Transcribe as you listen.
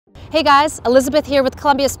Hey guys, Elizabeth here with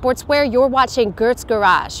Columbia Sportswear. You're watching Gert's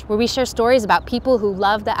Garage, where we share stories about people who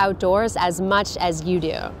love the outdoors as much as you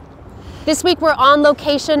do. This week we're on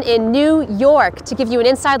location in New York to give you an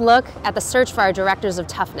inside look at the search for our directors of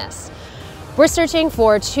toughness. We're searching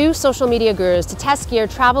for two social media gurus to test gear,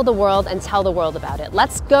 travel the world, and tell the world about it.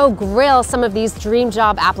 Let's go grill some of these dream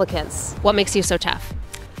job applicants. What makes you so tough?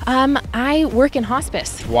 I work in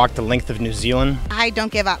hospice. Walked the length of New Zealand. I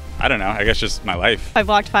don't give up. I don't know, I guess just my life. I've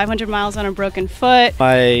walked 500 miles on a broken foot.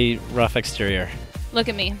 My rough exterior. Look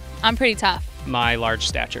at me, I'm pretty tough. My large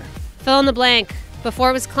stature. Fill in the blank. Before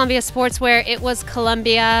it was Columbia Sportswear, it was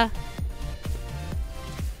Columbia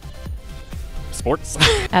Sports.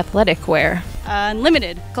 Athletic wear.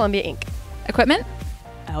 Unlimited. Columbia Inc. Equipment?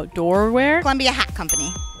 Outdoor wear. Columbia Hat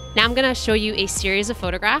Company. Now I'm gonna show you a series of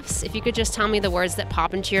photographs. If you could just tell me the words that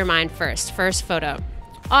pop into your mind first. First photo.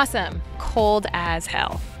 Awesome. Cold as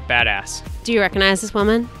hell. Badass. Do you recognize this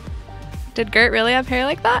woman? Did Gert really have hair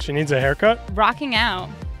like that? She needs a haircut. Rocking out.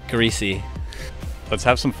 Greasy. Let's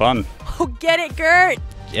have some fun. Oh, get it, Gert!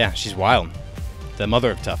 Yeah, she's wild. The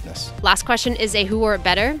mother of toughness. Last question is a who wore it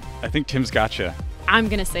better. I think Tim's gotcha. I'm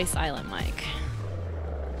gonna say Silent Mike.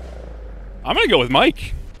 I'm gonna go with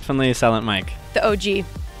Mike. Definitely Silent Mike. The OG.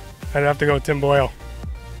 I'd have to go with Tim Boyle.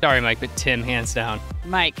 Sorry, Mike, but Tim, hands down.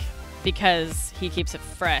 Mike, because he keeps it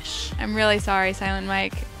fresh. I'm really sorry, Silent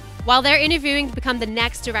Mike. While they're interviewing to become the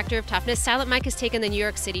next director of toughness, Silent Mike has taken the New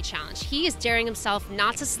York City challenge. He is daring himself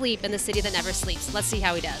not to sleep in the city that never sleeps. Let's see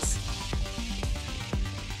how he does.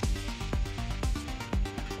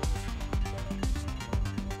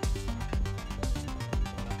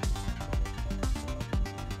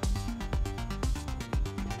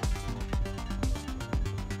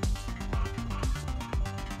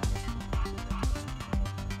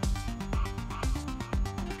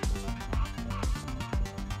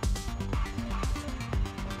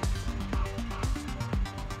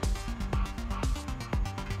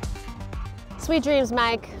 Sweet dreams,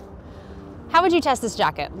 Mike. How would you test this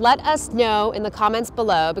jacket? Let us know in the comments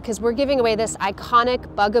below because we're giving away this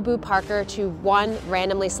iconic Bugaboo Parker to one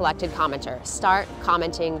randomly selected commenter. Start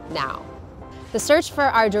commenting now. The search for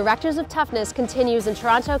our directors of toughness continues in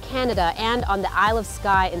Toronto, Canada, and on the Isle of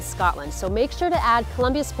Skye in Scotland. So make sure to add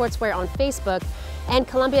Columbia Sportswear on Facebook and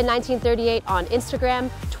Columbia 1938 on Instagram,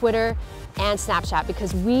 Twitter, and Snapchat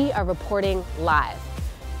because we are reporting live.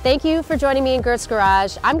 Thank you for joining me in Gert's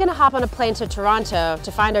Garage. I'm gonna hop on a plane to Toronto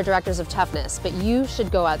to find our directors of toughness, but you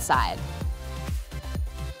should go outside.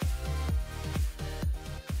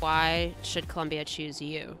 Why should Columbia choose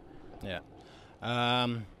you? Yeah.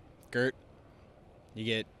 Gert, you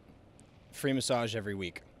get free massage every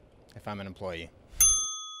week if I'm an employee.